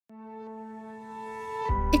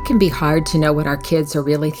It can be hard to know what our kids are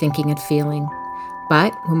really thinking and feeling.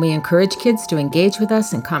 But when we encourage kids to engage with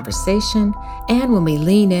us in conversation, and when we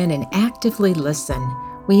lean in and actively listen,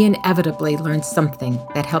 we inevitably learn something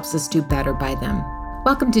that helps us do better by them.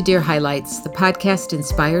 Welcome to Dear Highlights, the podcast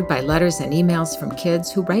inspired by letters and emails from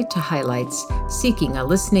kids who write to Highlights, seeking a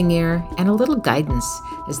listening ear and a little guidance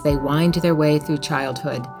as they wind their way through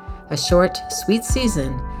childhood. A short, sweet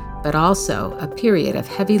season, but also a period of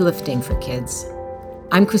heavy lifting for kids.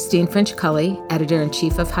 I'm Christine French-Cully,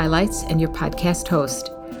 Editor-in-Chief of Highlights and your podcast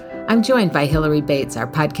host. I'm joined by Hillary Bates, our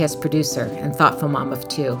podcast producer and thoughtful mom of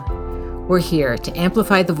two. We're here to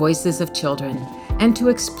amplify the voices of children and to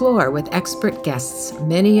explore with expert guests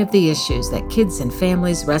many of the issues that kids and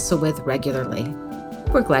families wrestle with regularly.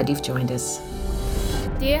 We're glad you've joined us.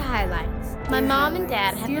 Dear Highlights, my mom and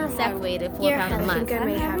dad have been separated for about a month. I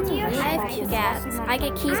have two cats. I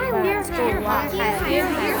get keys for school walk. Dear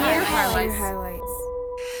Highlights.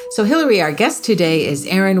 So Hillary, our guest today is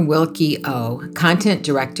Erin Wilkie-O, Content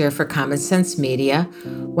Director for Common Sense Media,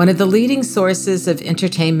 one of the leading sources of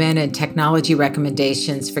entertainment and technology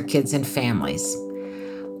recommendations for kids and families.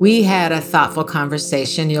 We had a thoughtful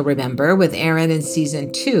conversation, you'll remember, with Erin in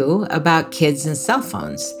Season 2 about kids and cell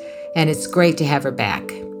phones, and it's great to have her back.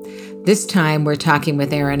 This time, we're talking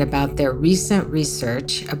with Erin about their recent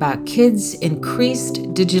research about kids'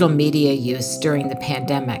 increased digital media use during the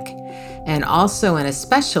pandemic. And also and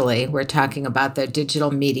especially, we're talking about their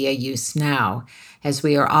digital media use now, as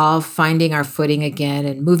we are all finding our footing again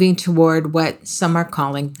and moving toward what some are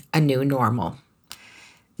calling a new normal.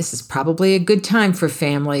 This is probably a good time for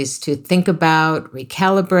families to think about,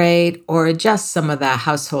 recalibrate, or adjust some of the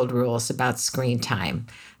household rules about screen time.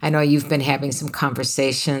 I know you've been having some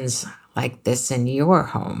conversations like this in your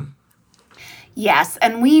home. Yes,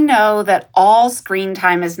 and we know that all screen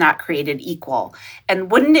time is not created equal. And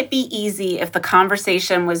wouldn't it be easy if the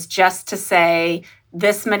conversation was just to say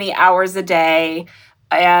this many hours a day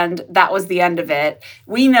and that was the end of it?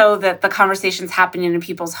 We know that the conversations happening in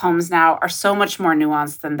people's homes now are so much more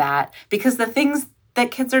nuanced than that because the things that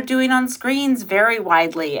kids are doing on screens vary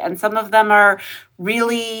widely, and some of them are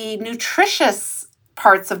really nutritious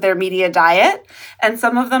parts of their media diet, and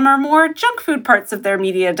some of them are more junk food parts of their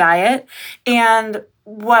media diet. And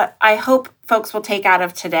what I hope folks will take out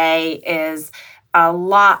of today is a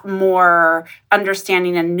lot more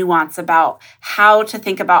understanding and nuance about how to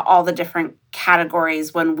think about all the different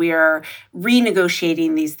categories when we're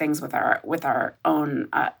renegotiating these things with our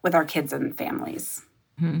kids and families.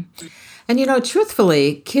 Mm-hmm. And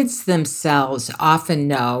truthfully, kids themselves often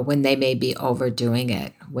know when they may be overdoing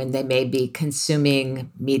it, when they may be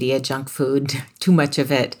consuming media junk food, too much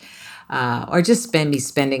of it, or just maybe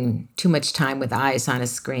spending too much time with eyes on a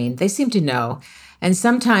screen. They seem to know. And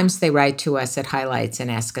sometimes they write to us at Highlights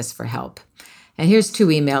and ask us for help. And here's two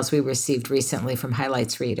emails we received recently from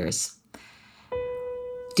Highlights readers.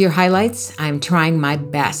 Dear Highlights, I'm trying my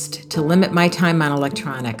best to limit my time on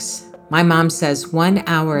electronics. My mom says 1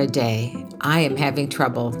 hour a day. I am having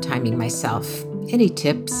trouble timing myself. Any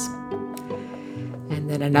tips? And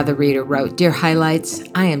then another reader wrote, Dear Highlights,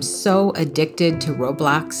 I am so addicted to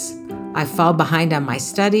Roblox. I fall behind on my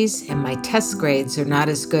studies and my test grades are not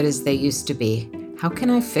as good as they used to be. How can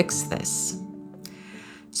I fix this?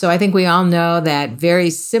 So I think we all know that very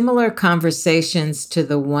similar conversations to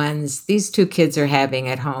the ones these two kids are having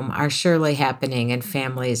at home are surely happening in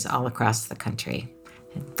families all across the country.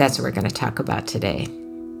 That's what we're going to talk about today.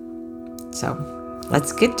 So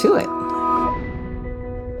let's get to it.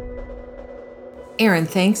 Erin,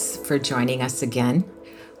 thanks for joining us again.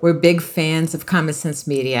 We're big fans of Common Sense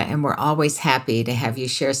Media, and we're always happy to have you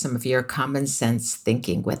share some of your common sense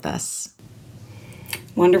thinking with us.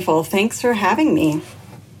 Wonderful. Thanks for having me.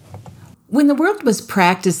 When the world was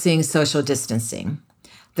practicing social distancing,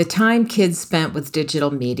 the time kids spent with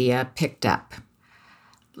digital media picked up.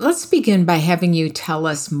 Let's begin by having you tell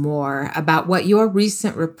us more about what your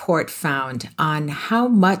recent report found on how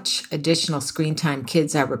much additional screen time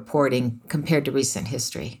kids are reporting compared to recent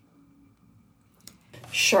history.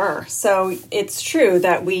 Sure. So it's true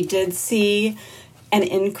that we did see an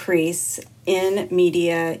increase in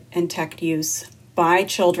media and tech use by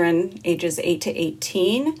children ages 8 to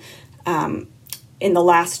 18 in the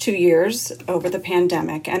last 2 years over the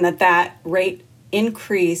pandemic, and that rate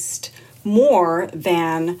increased more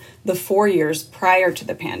than the 4 years prior to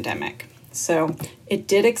the pandemic. So it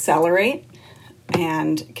did accelerate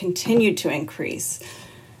and continued to increase.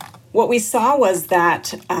 What we saw was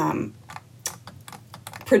that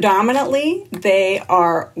predominantly they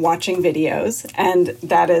are watching videos, and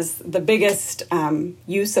that is the biggest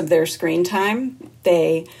use of their screen time.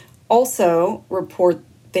 They also report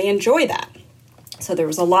they enjoy that. So there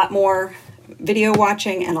was a lot more video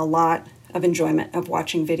watching and a lot of enjoyment of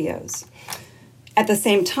watching videos. At the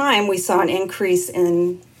same time, we saw an increase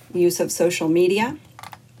in use of social media,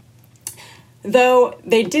 though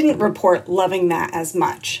they didn't report loving that as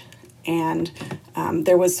much. And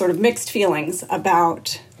there was sort of mixed feelings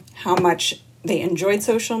about how much they enjoyed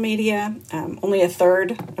social media. Only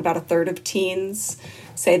about a third of teens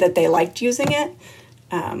say that they liked using it.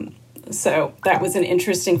 So that was an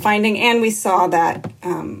interesting finding. And we saw that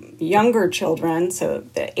younger children, so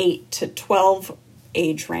the 8 to 12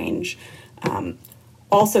 age range,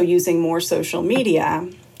 also using more social media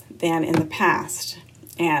than in the past.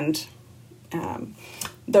 And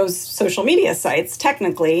those social media sites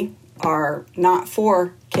technically are not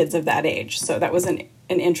for kids of that age. So that was an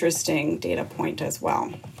interesting data point as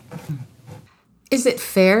well. Is it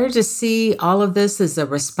fair to see all of this as a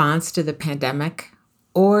response to the pandemic?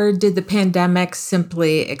 Or did the pandemic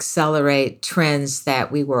simply accelerate trends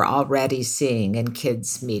that we were already seeing in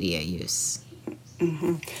kids' media use?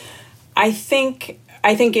 Mm-hmm. I think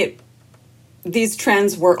these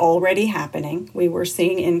trends were already happening. We were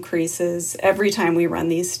seeing increases. Every time we run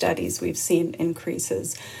these studies, we've seen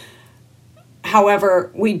increases.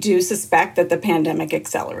 However, we do suspect that the pandemic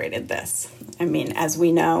accelerated this. I mean, as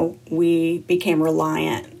we know, we became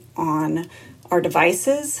reliant on our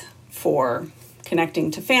devices for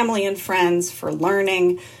connecting to family and friends, for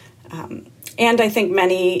learning. And I think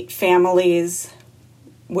many families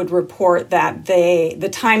would report that the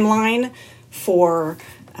timeline for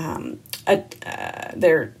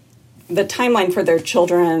their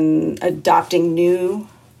children adopting new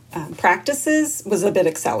practices was a bit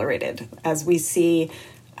accelerated, as we see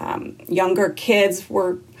younger kids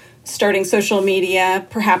were starting social media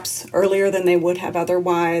perhaps earlier than they would have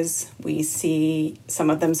otherwise. We see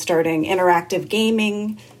some of them starting interactive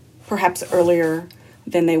gaming perhaps earlier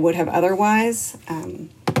than they would have otherwise.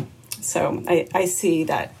 So I see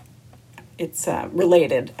that it's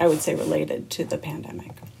related, I would say related to the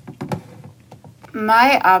pandemic.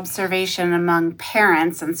 My observation among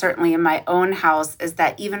parents, and certainly in my own house, is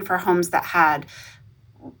that even for homes that had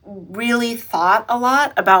really thought a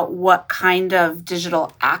lot about what kind of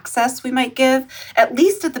digital access we might give, at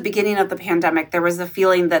least at the beginning of the pandemic, there was a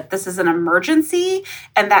feeling that this is an emergency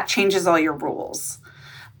and that changes all your rules.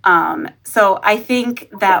 So I think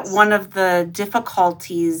that one of the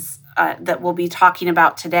difficulties that we'll be talking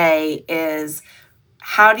about today is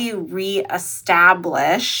how do you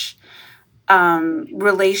reestablish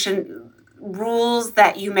rules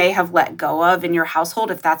that you may have let go of in your household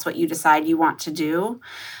if that's what you decide you want to do.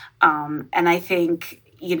 And I think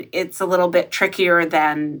it's a little bit trickier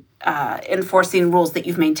than enforcing rules that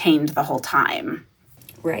you've maintained the whole time.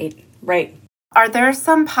 Right. Are there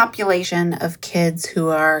some population of kids who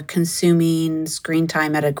are consuming screen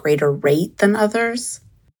time at a greater rate than others?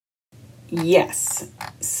 Yes.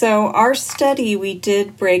 So our study, we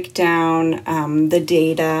did break down the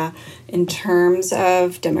data in terms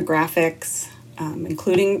of demographics,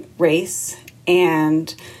 including race,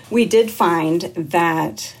 and we did find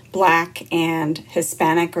that Black and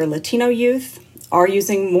Hispanic or Latino youth are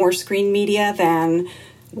using more screen media than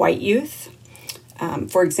white youth.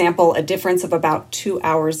 For example, a difference of about 2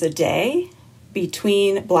 hours a day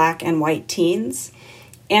between Black and white teens,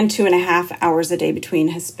 and 2.5 hours a day between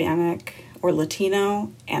Hispanic or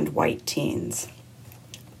Latino and white teens.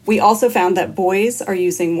 We also found that boys are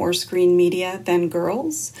using more screen media than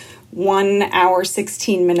girls, 1 hour,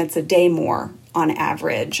 16 minutes a day more on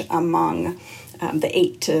average among the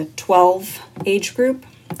 8 to 12 age group,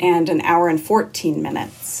 and 1 hour and 14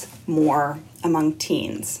 minutes more among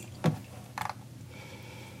teens.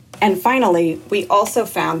 And finally, we also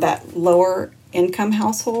found that lower income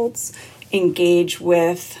households engage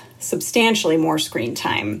with substantially more screen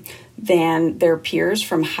time than their peers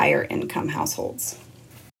from higher income households.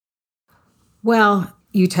 Well,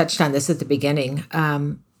 you touched on this at the beginning.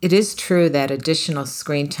 It is true that additional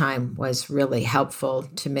screen time was really helpful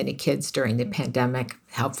to many kids during the pandemic,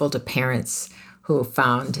 helpful to parents who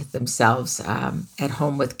found themselves at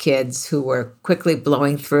home with kids who were quickly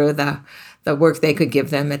blowing through the work they could give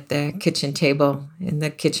them at the kitchen table in the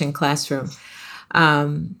kitchen classroom.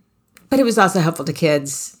 But it was also helpful to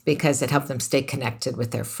kids because it helped them stay connected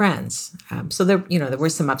with their friends. So there were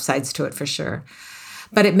some upsides to it for sure.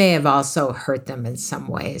 But it may have also hurt them in some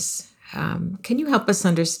ways. Can you help us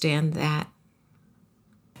understand that?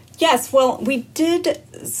 Yes, well, we did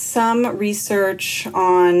some research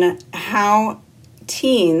on how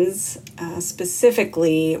teens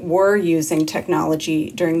specifically were using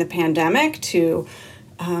technology during the pandemic to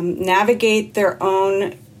navigate their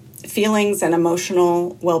own feelings and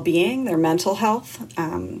emotional well-being, their mental health.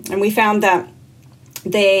 And we found that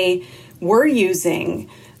They were using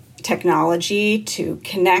technology to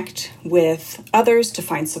connect with others, to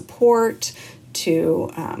find support,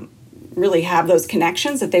 to really have those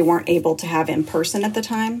connections that they weren't able to have in person at the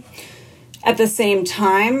time. At the same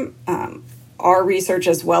time, our research,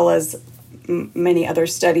 as well as many other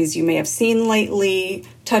studies you may have seen lately,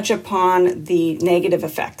 touch upon the negative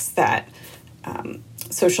effects that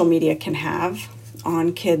social media can have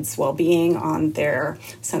on kids' well-being, on their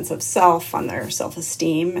sense of self, on their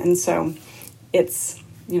self-esteem. And so it's,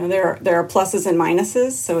 there are pluses and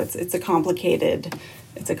minuses, so it's a complicated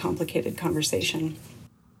conversation.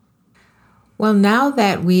 Well, now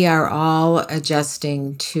that we are all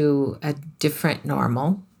adjusting to a different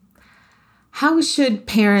normal, how should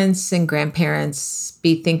parents and grandparents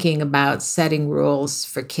be thinking about setting rules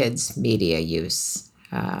for kids' media use?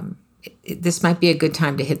 This might be a good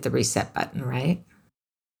time to hit the reset button, right?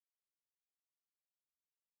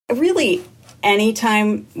 Really,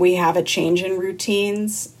 anytime we have a change in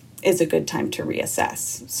routines is a good time to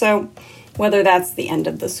reassess. So whether that's the end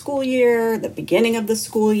of the school year, the beginning of the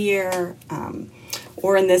school year,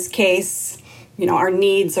 or in this case, our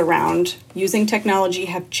needs around using technology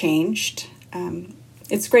have changed.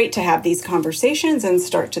 It's great to have these conversations and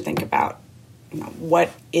start to think about,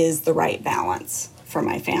 what is the right balance for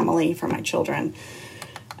my family, for my children.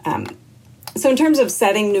 So in terms of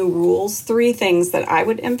setting new rules, 3 things that I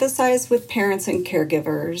would emphasize with parents and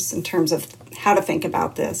caregivers in terms of how to think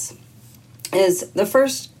about this is the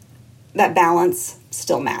first, that balance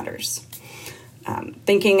still matters.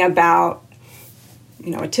 Thinking about,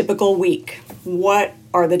 a typical week. What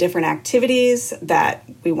are the different activities that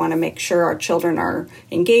we want to make sure our children are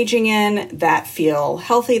engaging in that feel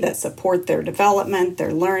healthy, that support their development,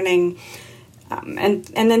 their learning? And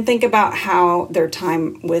then think about how their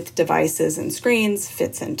time with devices and screens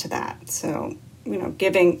fits into that. So,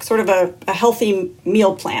 giving sort of a healthy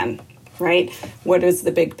meal plan, right? What is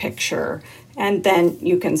the big picture? And then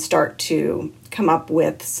you can start to come up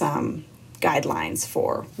with some guidelines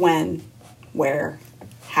for when, where,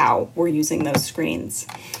 how we're using those screens.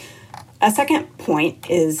 A second point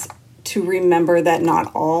is to remember that not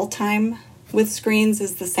all time with screens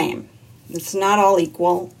is the same. It's not all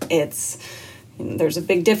equal. There's a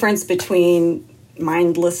big difference between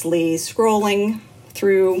mindlessly scrolling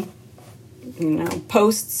through,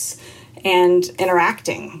 posts and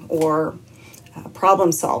interacting or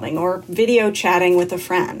problem solving or video chatting with a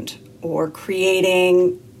friend or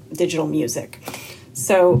creating digital music.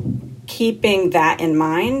 So keeping that in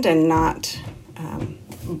mind and not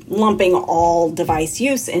lumping all device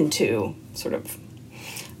use into sort of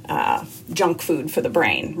junk food for the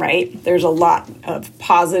brain, right? There's a lot of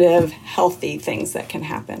positive, healthy things that can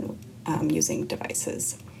happen using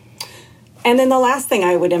devices. And then the last thing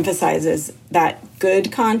I would emphasize is that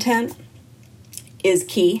good content is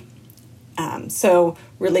key. So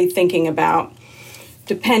really thinking about,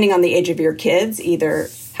 depending on the age of your kids, either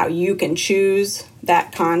how you can choose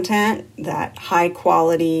that content, that high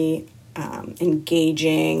quality,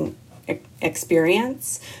 engaging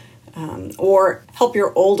experience, or help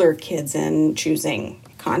your older kids in choosing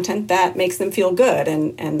content that makes them feel good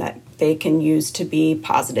and that they can use to be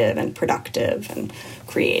positive and productive and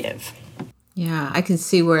creative. Yeah, I can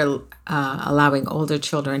see where allowing older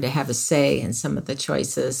children to have a say in some of the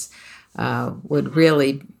choices would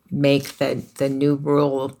really make the new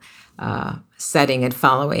rule setting and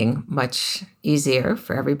following much easier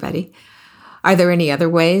for everybody. Are there any other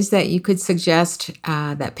ways that you could suggest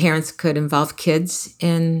that parents could involve kids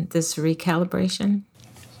in this recalibration?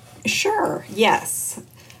 Sure, yes.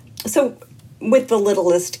 So with the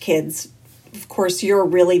littlest kids, of course, you're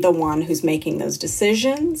really the one who's making those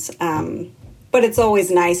decisions. But it's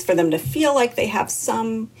always nice for them to feel like they have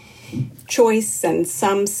some choice and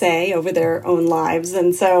some say over their own lives.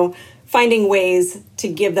 And so finding ways to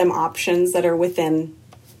give them options that are within,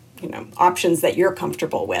 options that you're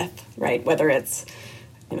comfortable with, right? Whether it's,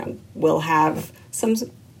 we'll have some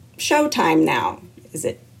show time now. Is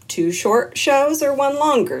it 2 short shows or 1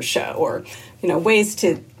 longer show? Or, ways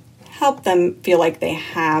to help them feel like they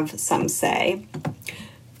have some say.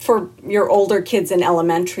 For your older kids in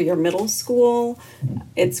elementary or middle school,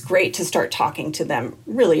 it's great to start talking to them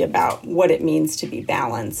really about what it means to be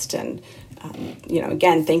balanced and,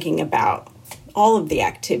 again, thinking about all of the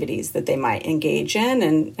activities that they might engage in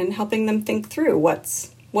and helping them think through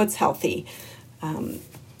what's healthy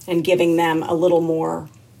and giving them a little more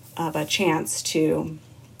of a chance to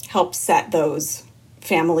help set those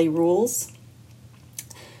family rules.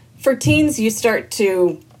 For teens, you start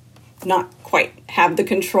to not quite have the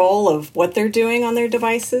control of what they're doing on their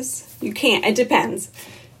devices. You can't. It depends.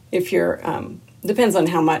 If you're depends on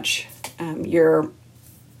how much you're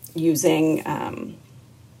using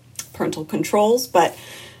parental controls, but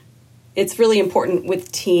it's really important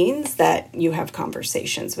with teens that you have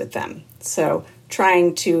conversations with them. So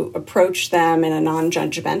trying to approach them in a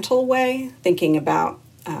non-judgmental way, thinking about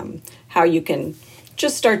how you can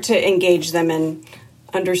just start to engage them and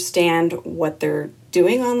understand what they're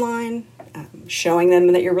doing online, showing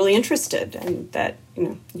them that you're really interested and that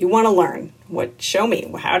you want to learn. Show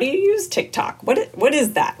me, how do you use TikTok? What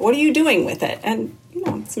is that? What are you doing with it? And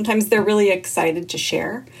sometimes they're really excited to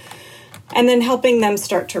share. And then helping them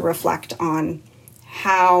start to reflect on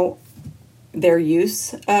how their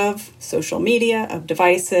use of social media, of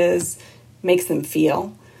devices, makes them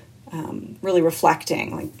feel. Really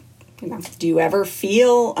reflecting, do you ever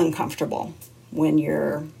feel uncomfortable when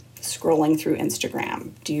you're scrolling through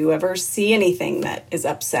Instagram? Do you ever see anything that is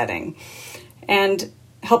upsetting? And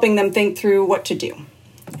helping them think through what to do.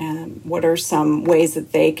 And what are some ways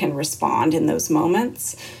that they can respond in those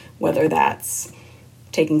moments, whether that's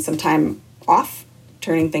taking some time off,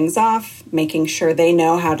 turning things off, making sure they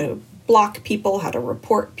know how to block people, how to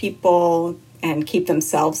report people, and keep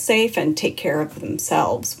themselves safe and take care of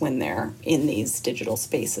themselves when they're in these digital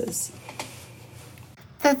spaces.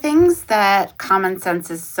 The things that Common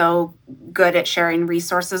Sense is so good at sharing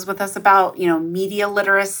resources with us about, media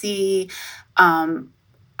literacy,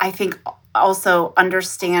 I think also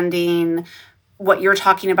understanding what you're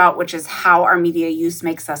talking about, which is how our media use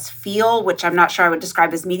makes us feel, which I'm not sure I would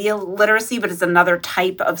describe as media literacy, but is another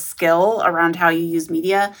type of skill around how you use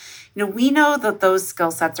media. We know that those skill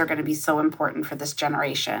sets are going to be so important for this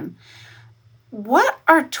generation. What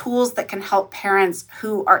are tools that can help parents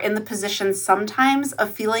who are in the position sometimes of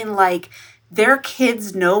feeling like their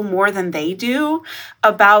kids know more than they do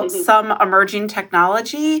about some emerging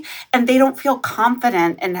technology, and they don't feel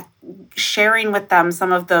confident in sharing with them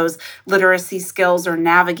some of those literacy skills or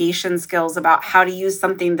navigation skills about how to use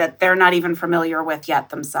something that they're not even familiar with yet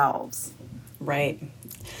themselves? Right.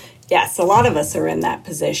 Yes, a lot of us are in that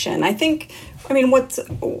position. What's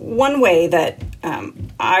one way that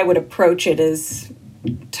I would approach it is,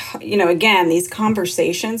 again, these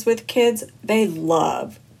conversations with kids, they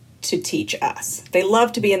love to teach us. They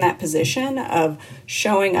love to be in that position of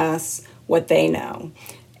showing us what they know.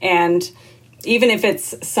 And even if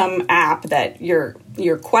it's some app that you're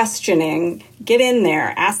questioning, get in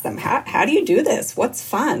there, ask them, how do you do this? What's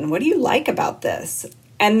fun? What do you like about this?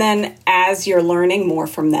 And then as you're learning more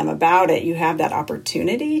from them about it, you have that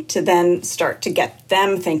opportunity to then start to get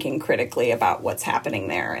them thinking critically about what's happening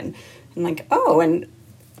there. And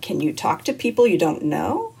can you talk to people you don't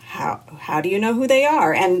know? How do you know who they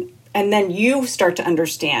are? And then you start to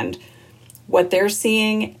understand what they're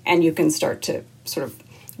seeing, and you can start to sort of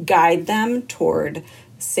guide them toward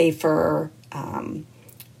safer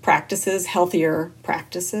practices, healthier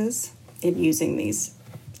practices in using these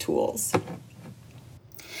tools.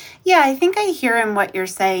 Yeah, I think I hear in what you're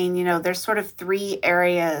saying, there's sort of three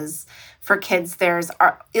areas for kids.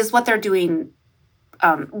 Is what they're doing.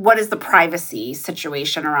 What is the privacy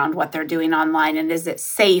situation around what they're doing online, and is it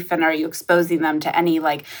safe, and are you exposing them to any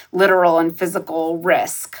literal and physical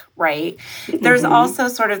risk, right? Mm-hmm. There's also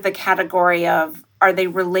sort of the category of, are they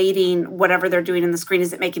relating whatever they're doing in the screen?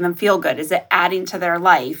 Is it making them feel good? Is it adding to their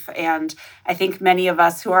life? And I think many of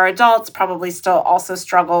us who are adults probably still also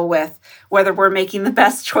struggle with whether we're making the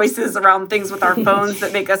best choices around things with our phones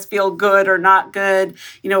that make us feel good or not good.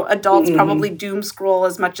 Adults probably doom scroll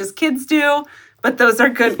as much as kids do, but those are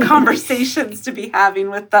good conversations to be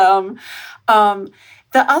having with them. The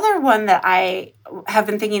other one that I have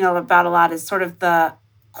been thinking about a lot is sort of the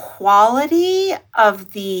quality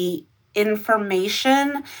of the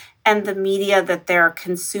information and the media that they're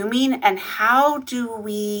consuming, and how do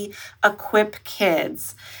we equip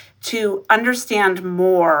kids to understand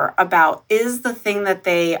more about, is the thing that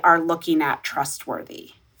they are looking at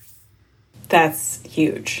trustworthy? That's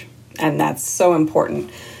huge, and that's so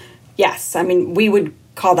important. Yes, we would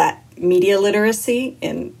call that media literacy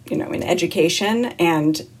in education,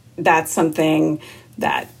 and that's something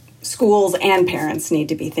that schools and parents need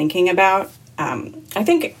to be thinking about. I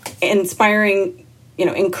think encouraging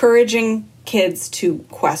kids to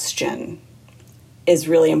question is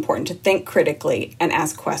really important, to think critically and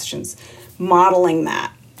ask questions, modeling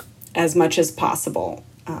that as much as possible.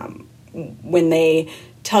 When they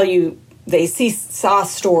tell you they saw a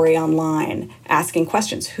story online, asking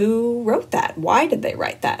questions. Who wrote that? Why did they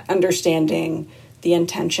write that? Understanding the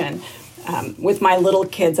intention. With my little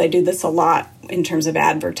kids, I do this a lot in terms of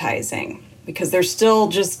advertising, because they're still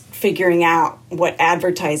just figuring out what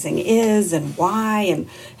advertising is and why and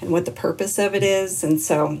what the purpose of it is. And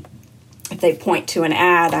so if they point to an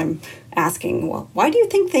ad, I'm asking, well, why do you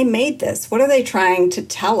think they made this? What are they trying to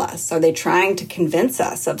tell us? Are they trying to convince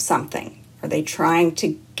us of something? Are they trying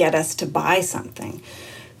to get us to buy something?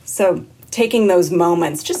 So taking those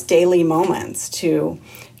moments, just daily moments, to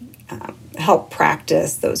help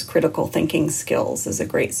practice those critical thinking skills is a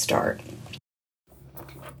great start.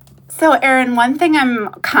 So, Erin, one thing I'm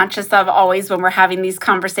conscious of always when we're having these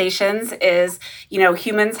conversations is,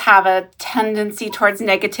 humans have a tendency towards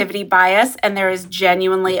negativity bias, and there is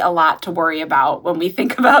genuinely a lot to worry about when we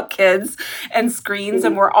think about kids and screens,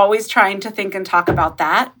 and we're always trying to think and talk about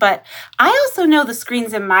that. But I also know the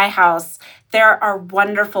screens in my house, there are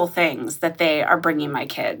wonderful things that they are bringing my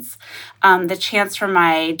kids. The chance for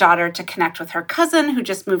my daughter to connect with her cousin who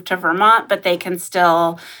just moved to Vermont, but they can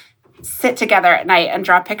still sit together at night and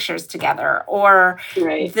draw pictures together, or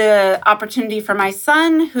the opportunity for my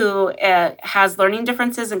son who has learning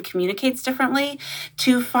differences and communicates differently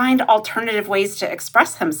to find alternative ways to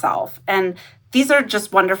express himself. And these are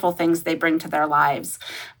just wonderful things they bring to their lives.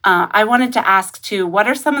 I wanted to ask too, what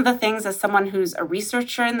are some of the things, as someone who's a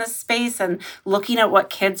researcher in this space and looking at what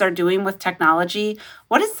kids are doing with technology,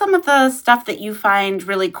 what is some of the stuff that you find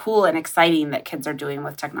really cool and exciting that kids are doing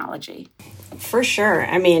with technology? For sure.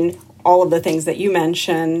 I mean, all of the things that you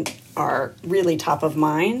mentioned are really top of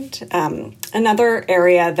mind. Another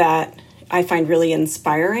area that I find really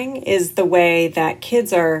inspiring is the way that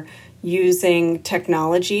kids are using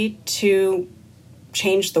technology to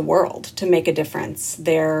change the world, to make a difference.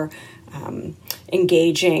 They're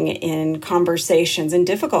engaging in conversations, in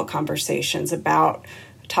difficult conversations about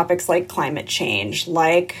topics like climate change,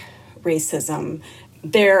 like racism.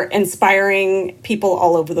 They're inspiring people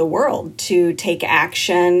all over the world to take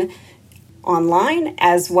action online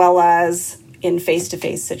as well as in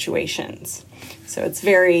face-to-face situations. So it's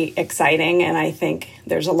very exciting, and I think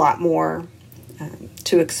there's a lot more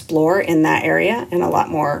to explore in that area and a lot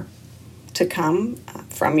more to come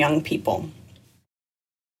from young people.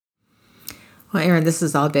 Well, Erin, this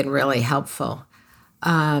has all been really helpful.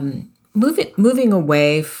 Moving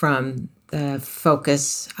away from the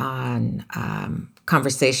focus on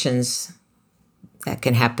conversations that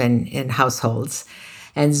can happen in households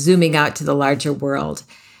and zooming out to the larger world.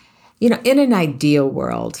 In an ideal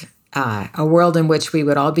world, a world in which we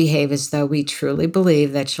would all behave as though we truly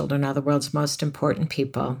believe that children are the world's most important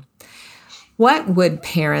people, what would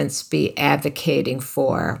parents be advocating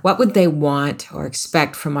for? What would they want or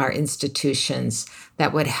expect from our institutions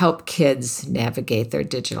that would help kids navigate their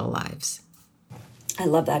digital lives? I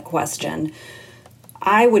love that question.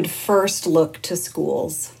 I would first look to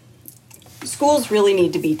schools. Schools really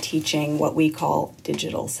need to be teaching what we call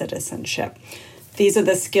digital citizenship. These are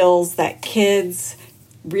the skills that kids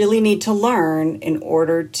really need to learn in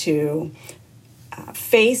order to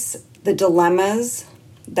face the dilemmas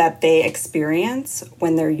that they experience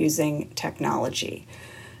when they're using technology.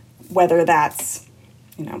 Whether that's,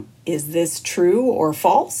 is this true or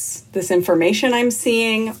false, this information I'm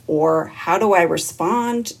seeing, or how do I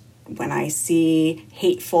respond when I see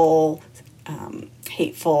hateful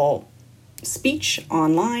speech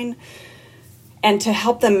online, and to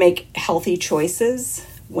help them make healthy choices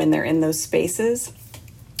when they're in those spaces.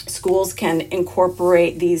 Schools can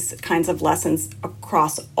incorporate these kinds of lessons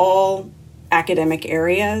across all academic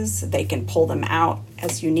areas. They can pull them out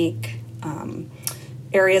as unique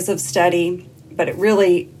areas of study, but it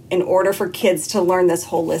really, in order for kids to learn this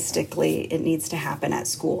holistically, it needs to happen at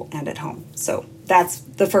school and at home. So that's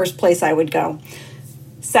the first place I would go.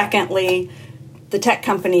 Secondly, the tech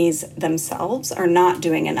companies themselves are not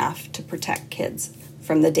doing enough to protect kids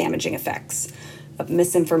from the damaging effects of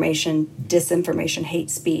misinformation, disinformation,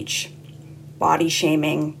 hate speech, body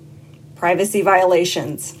shaming, privacy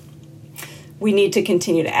violations. We need to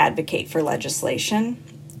continue to advocate for legislation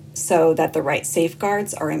so that the right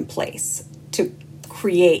safeguards are in place to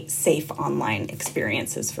create safe online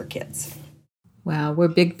experiences for kids. Well, we're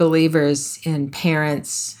big believers in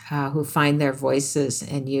parents who find their voices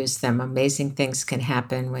and use them. Amazing things can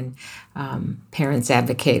happen when parents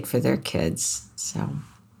advocate for their kids. So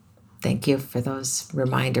thank you for those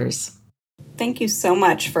reminders. Thank you so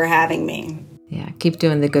much for having me. Yeah, keep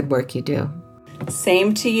doing the good work you do.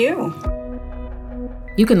 Same to you.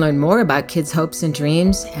 You can learn more about kids' hopes and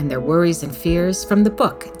dreams and their worries and fears from the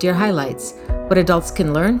book, Dear Highlights, What Adults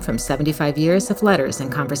Can Learn from 75 Years of Letters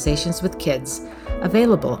and Conversations with Kids,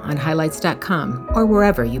 available on highlights.com or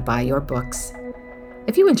wherever you buy your books.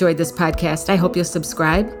 If you enjoyed this podcast, I hope you'll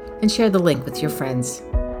subscribe and share the link with your friends.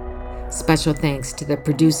 Special thanks to the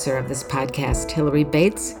producer of this podcast, Hillary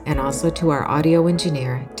Bates, and also to our audio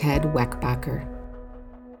engineer, Ted Weckbacher.